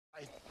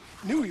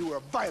knew you were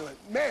a violent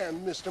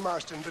man, Mr.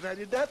 Marston, but I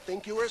did not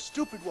think you were a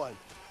stupid one.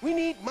 We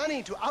need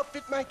money to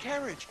outfit my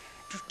carriage,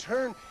 to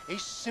turn a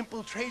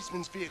simple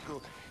tradesman's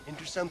vehicle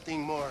into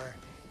something more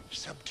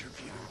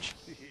subterfuge.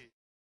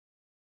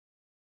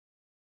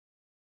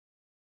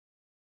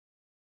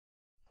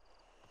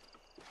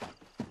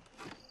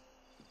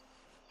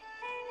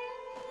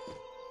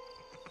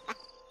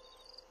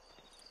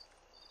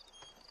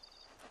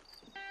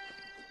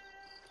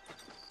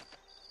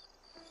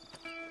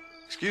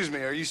 Excuse me,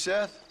 are you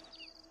Seth?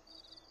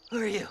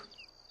 Who are you?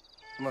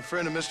 I'm a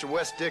friend of Mr.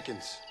 West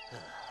Dickens.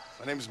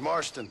 My name is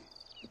Marston.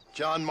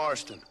 John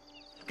Marston.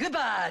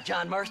 Goodbye,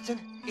 John Marston.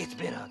 It's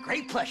been a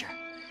great pleasure.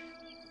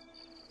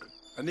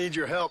 I need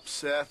your help,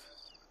 Seth.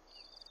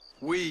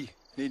 We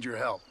need your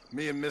help.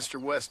 Me and Mr.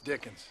 West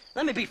Dickens.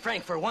 Let me be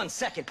frank for 1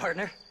 second,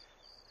 partner.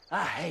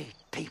 I hate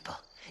people.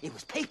 It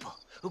was people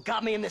who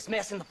got me in this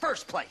mess in the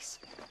first place.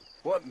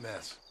 What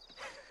mess?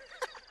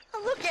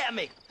 Look at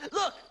me.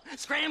 Look,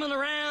 scrambling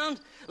around,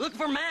 looking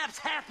for maps,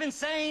 half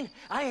insane.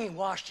 I ain't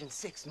washed in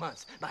 6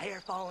 months. My hair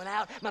falling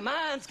out, my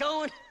mind's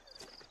going.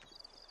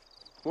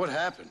 What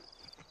happened?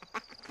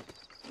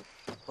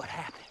 What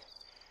happened?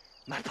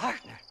 My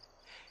partner.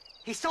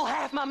 He stole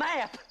half my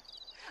map.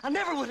 I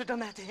never would have done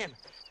that to him.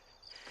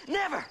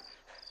 Never.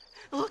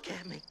 Look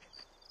at me.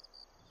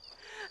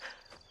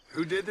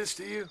 Who did this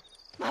to you?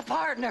 My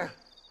partner.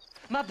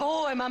 My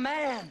boy, my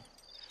man.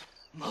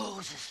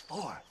 Moses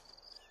Forth.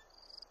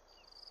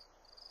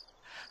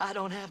 I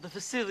don't have the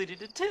facility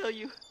to tell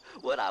you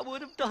what I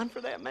would have done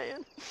for that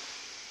man.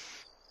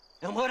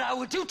 And what I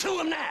would do to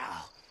him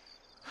now.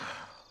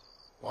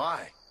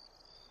 Why?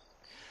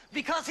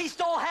 Because he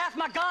stole half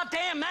my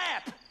goddamn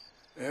map.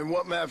 And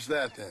what map's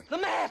that, then? The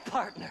map,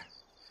 partner.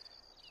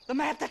 The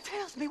map that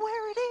tells me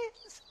where it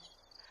is.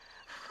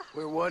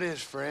 Where what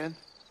is, friend?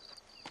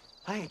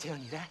 I ain't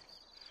telling you that.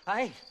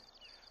 I ain't.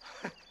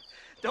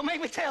 Don't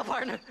make me tell,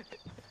 partner.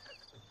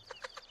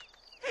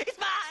 It's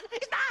mine.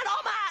 It's mine,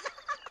 all mine.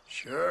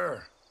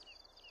 Sure.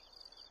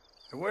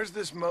 And where's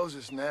this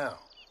Moses now?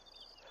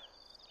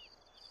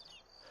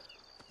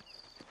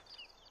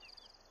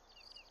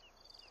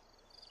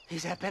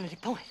 He's at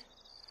Benedict Point.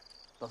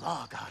 The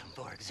law got him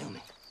for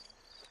exhuming.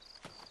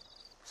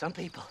 Some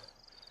people,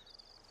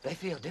 they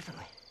feel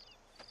differently.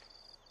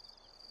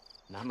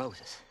 Not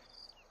Moses.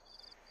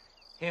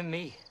 Him and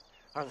me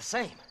are the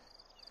same.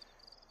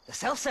 The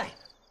self-same.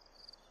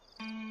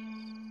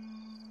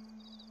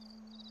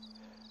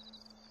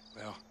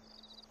 Well,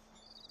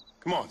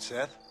 come on,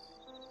 Seth.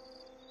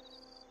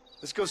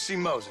 Let's go see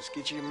Moses,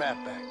 get you your map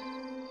back.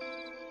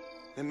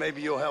 Then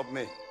maybe you'll help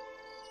me.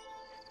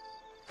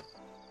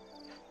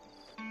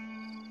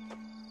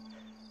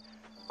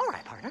 All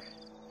right, partner.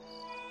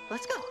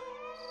 Let's go.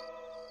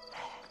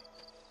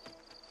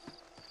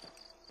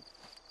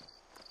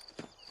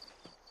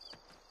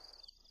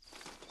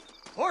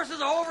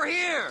 Horses are over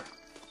here!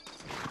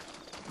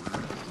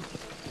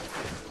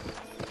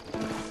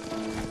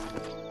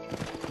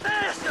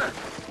 Faster!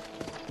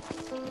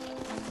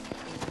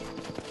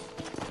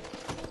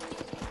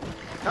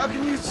 How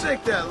can you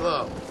sink that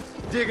low?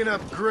 Digging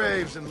up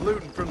graves and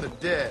looting from the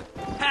dead.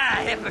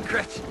 Ah,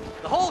 hypocrites!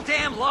 The whole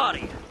damn lot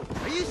of you.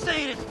 Are you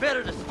saying it's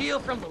better to steal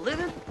from the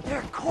living?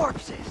 They're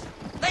corpses.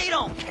 They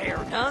don't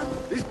care none.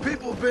 These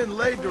people have been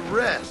laid to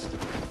rest.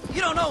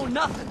 You don't know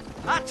nothing.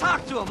 I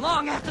talked to them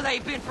long after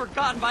they'd been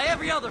forgotten by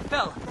every other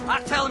fella.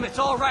 I tell them it's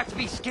all right to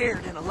be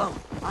scared and alone.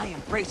 I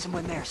embrace them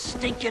when they're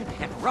stinking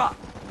and rotten.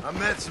 I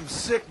met some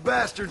sick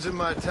bastards in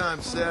my time,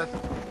 Seth.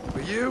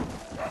 But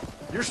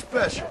you're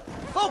special.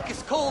 Folk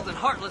is cold and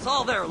heartless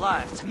all their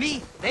lives. To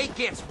me, they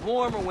gets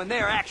warmer when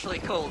they're actually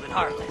cold and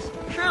heartless.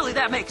 Surely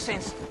that makes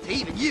sense to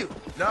even you.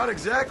 Not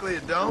exactly,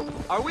 it don't.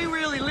 Are we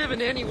really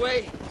living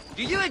anyway?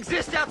 Do you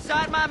exist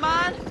outside my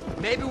mind?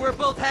 Maybe we're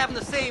both having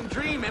the same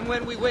dream, and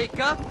when we wake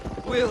up,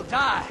 we'll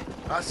die.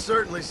 I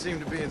certainly seem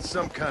to be in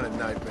some kind of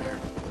nightmare.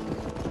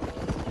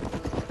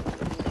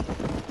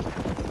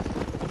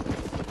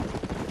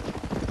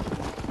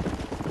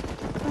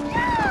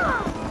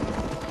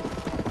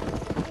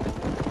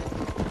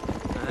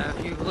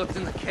 Have you looked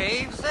in the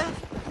cave,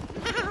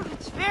 Seth?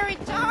 It's very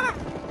dark.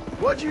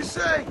 What'd you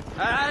say?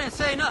 I didn't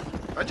say nothing.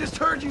 I just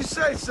heard you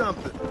say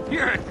something.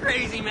 You're a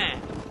crazy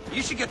man.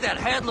 You should get that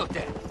head looked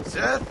at.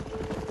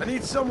 Seth, I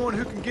need someone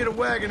who can get a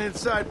wagon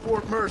inside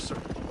Fort Mercer.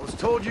 I was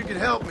told you could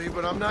help me,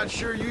 but I'm not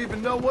sure you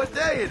even know what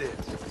day it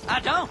is. I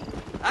don't.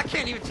 I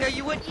can't even tell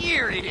you what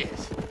year it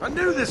is. I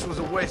knew this was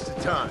a waste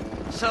of time.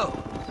 So,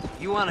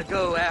 you want to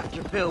go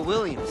after Bill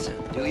Williamson,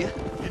 do you?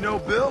 You know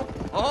Bill?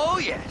 Oh,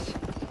 yes.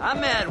 I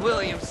met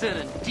Williamson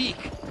and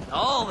Deke, and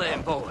all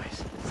them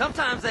boys.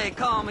 Sometimes they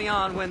call me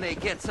on when they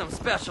get some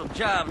special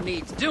job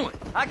needs doing.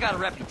 I got a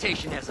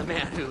reputation as a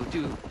man who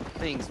do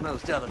things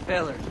most other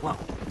fellers won't.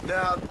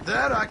 Now,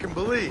 that I can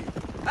believe.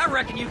 I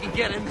reckon you can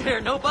get in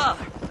there, no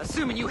bother.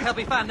 Assuming you help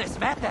me find this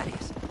map, that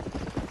is.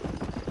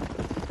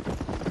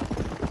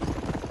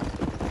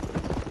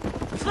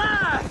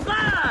 Slide!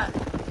 Slide!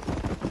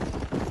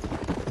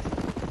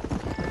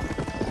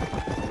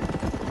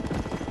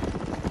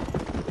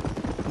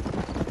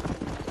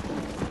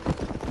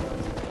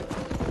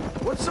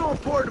 What's so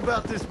important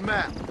about this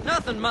map?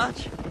 Nothing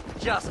much.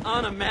 Just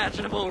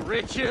unimaginable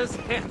riches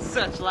and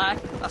such like.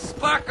 A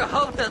spark of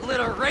hope that lit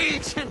a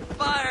raging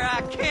fire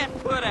I can't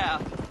put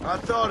out. I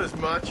thought as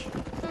much.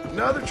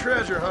 Another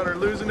treasure hunter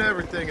losing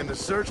everything in the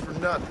search for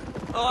nothing.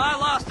 Oh, I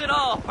lost it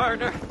all,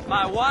 partner.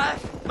 My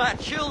wife, my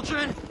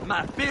children,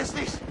 my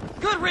business.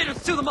 Good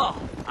riddance to them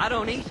all. I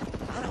don't eat,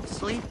 I don't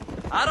sleep,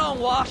 I don't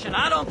wash, and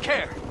I don't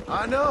care.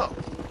 I know.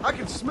 I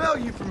can smell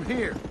you from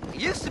here. It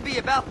used to be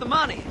about the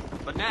money,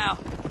 but now,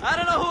 I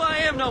don't know who I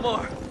am no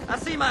more. I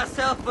see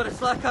myself, but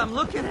it's like I'm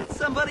looking at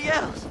somebody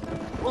else.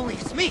 Only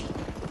it's me,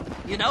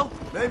 you know?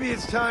 Maybe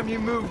it's time you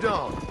moved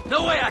on.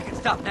 No way I can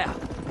stop now.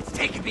 It's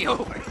taking me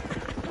over.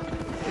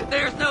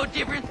 There's no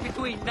difference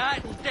between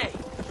night and day.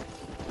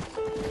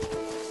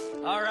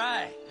 All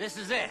right, this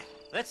is it.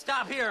 Let's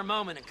stop here a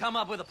moment and come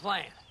up with a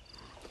plan.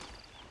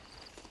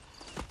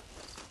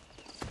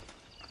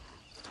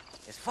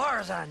 As far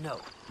as I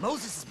know,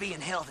 Moses is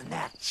being held in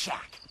that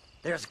shack.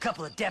 There's a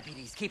couple of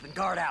deputies keeping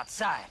guard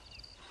outside.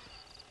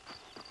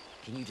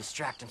 Can you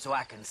distract him so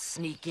I can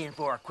sneak in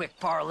for a quick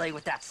parlay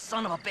with that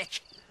son of a bitch?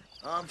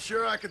 I'm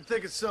sure I can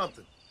think of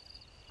something.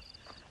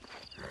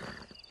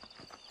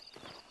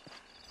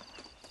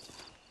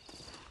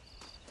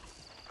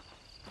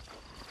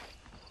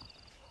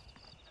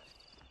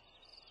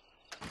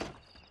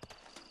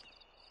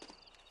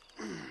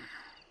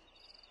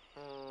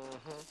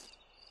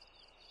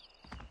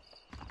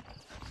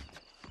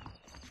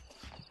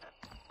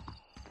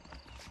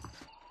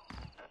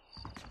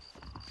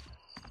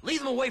 Lead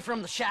them away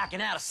from the shack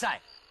and out of sight.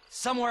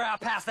 Somewhere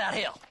out past that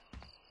hill.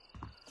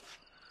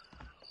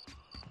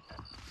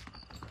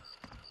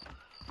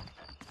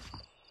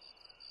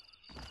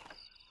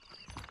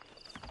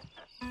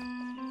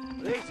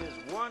 This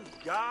is one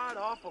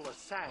god-awful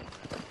assignment.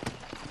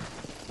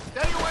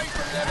 Stay away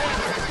from that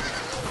entrance!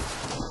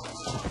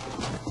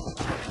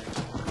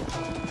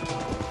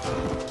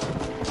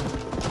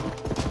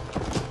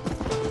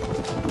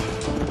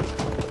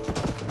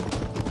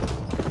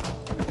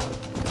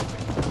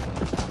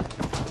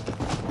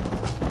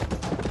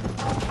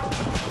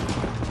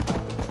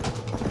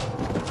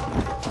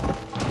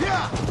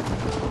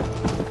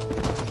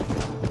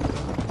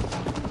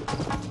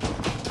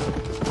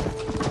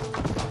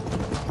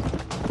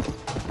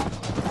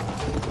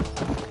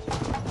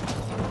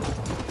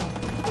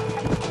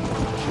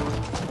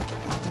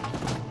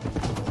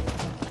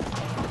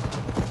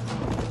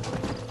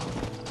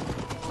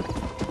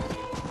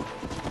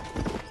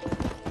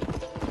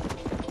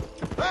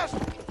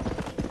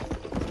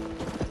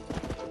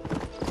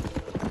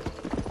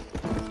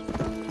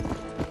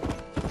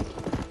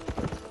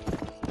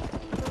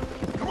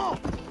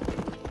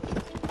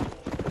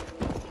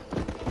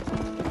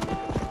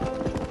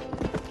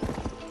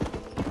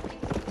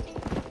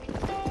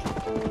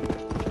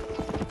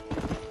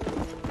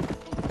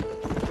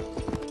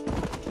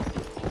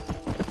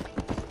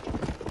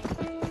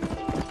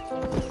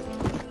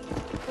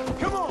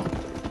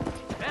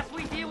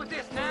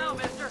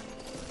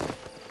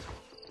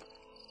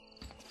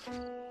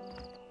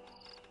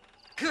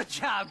 Good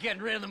job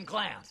getting rid of them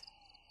clowns.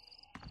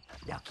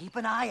 Now keep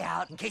an eye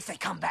out in case they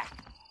come back.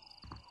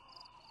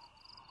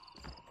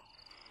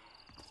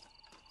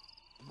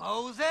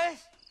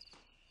 Moses?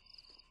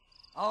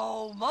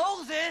 Oh,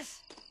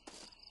 Moses!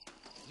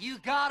 You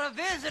got a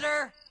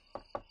visitor!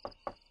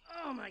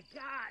 Oh my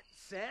God,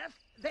 Seth.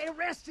 They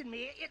arrested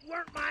me. It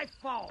weren't my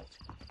fault.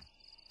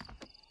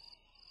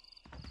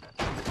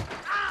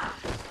 Ah!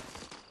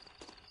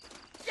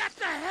 Get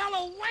the hell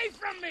away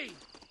from me!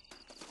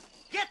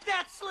 Get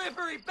that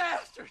slippery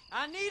bastard!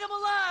 I need him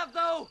alive,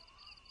 though!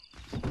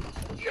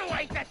 You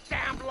ain't the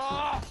damn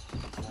law!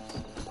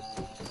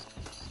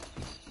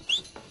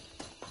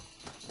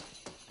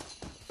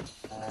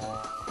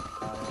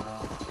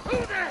 Who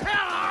the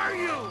hell are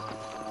you?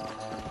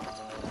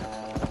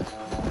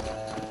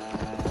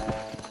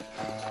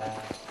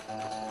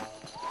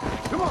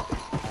 Come on!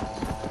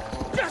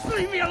 Just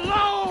leave me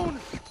alone!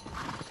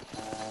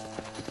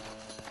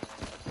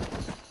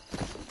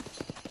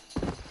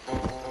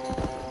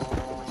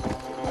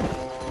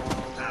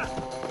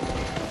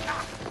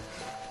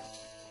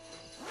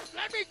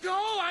 Let me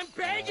go! I'm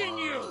begging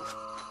you!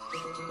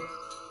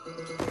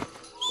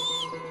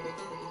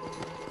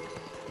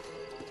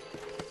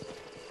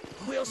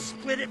 We'll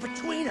split it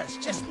between us,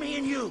 just me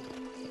and you.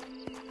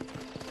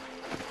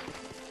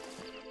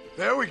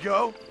 There we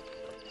go.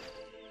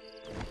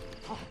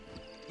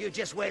 You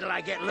just wait till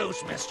I get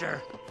loose,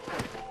 mister.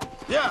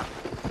 Yeah.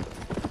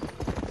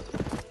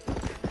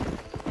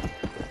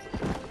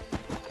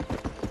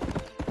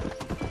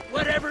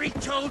 Whatever he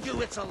told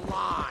you, it's a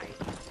lie.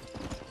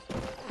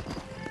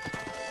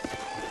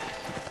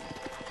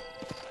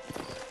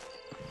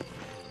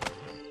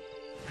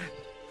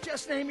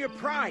 Just name your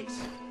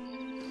price.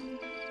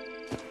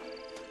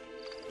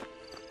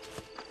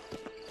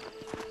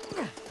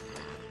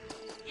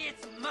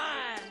 It's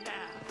mine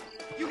now.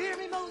 You hear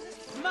me, Moses?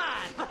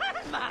 Mine.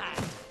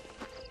 Mine.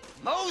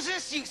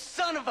 Moses, you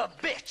son of a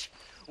bitch.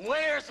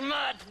 Where's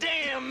my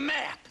damn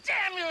map?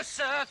 Damn you,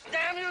 Seth!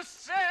 Damn you,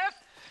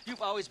 Seth!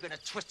 You've always been a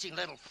twisting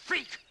little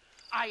freak.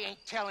 I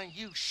ain't telling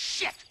you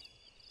shit.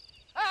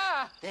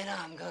 Then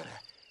I'm gonna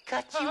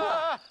cut you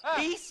up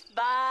piece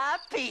by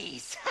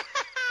piece.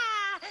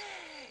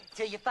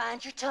 Till you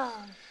find your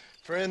tongue.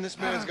 Friend, this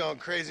man's gone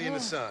crazy in the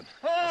sun.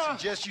 I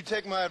suggest you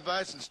take my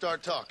advice and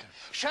start talking.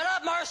 Shut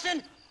up,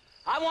 Marston!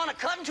 I want to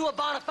cut into a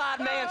bona fide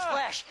man's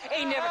flesh.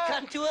 Ain't never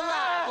cut into a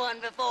live one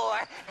before.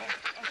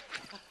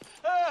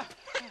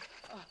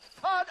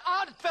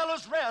 Odd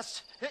Fellows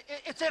Rest.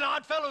 It's in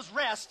Odd Fellows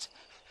Rest.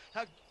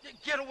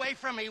 Get away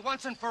from me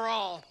once and for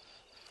all.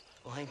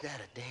 Well, ain't that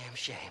a damn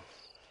shame?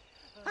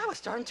 I was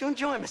starting to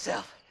enjoy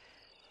myself.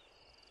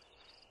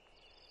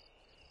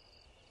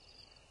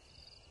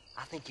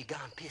 I think you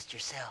gone pissed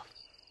yourself,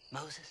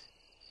 Moses.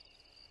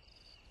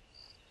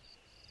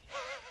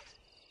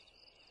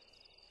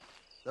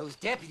 Those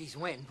deputies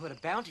went and put a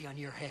bounty on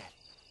your head.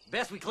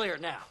 Best we clear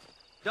it now.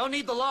 Don't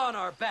need the law on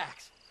our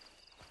backs.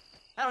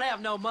 I don't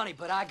have no money,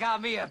 but I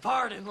got me a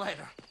pardon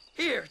letter.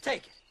 Here,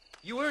 take it.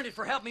 You earned it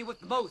for helping me with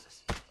the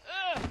Moses.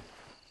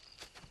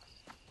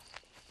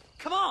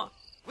 Come on.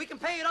 We can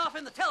pay it off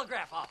in the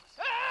telegraph office.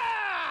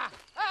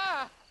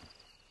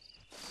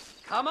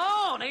 Come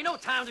on. Ain't no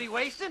time to be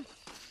wasting.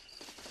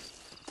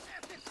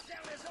 Have to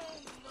sell his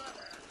own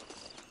mother.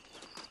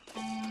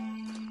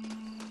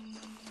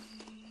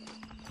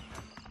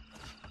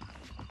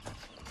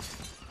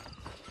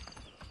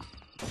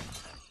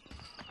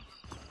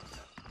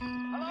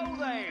 Hello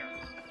there.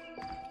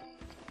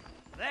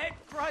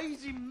 That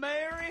crazy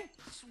Mary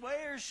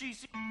swears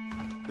she's...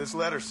 This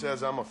letter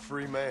says I'm a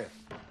free man.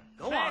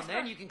 Go on,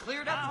 then. You can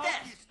clear it up I to hope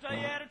death. you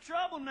stay out of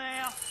trouble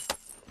now.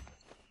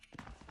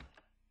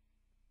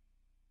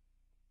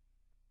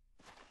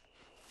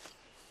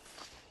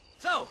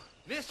 So,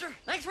 mister,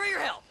 thanks for your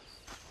help.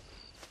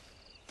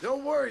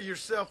 Don't worry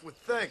yourself with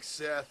thanks,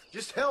 Seth.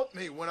 Just help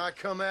me when I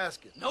come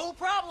asking. No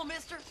problem,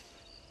 mister.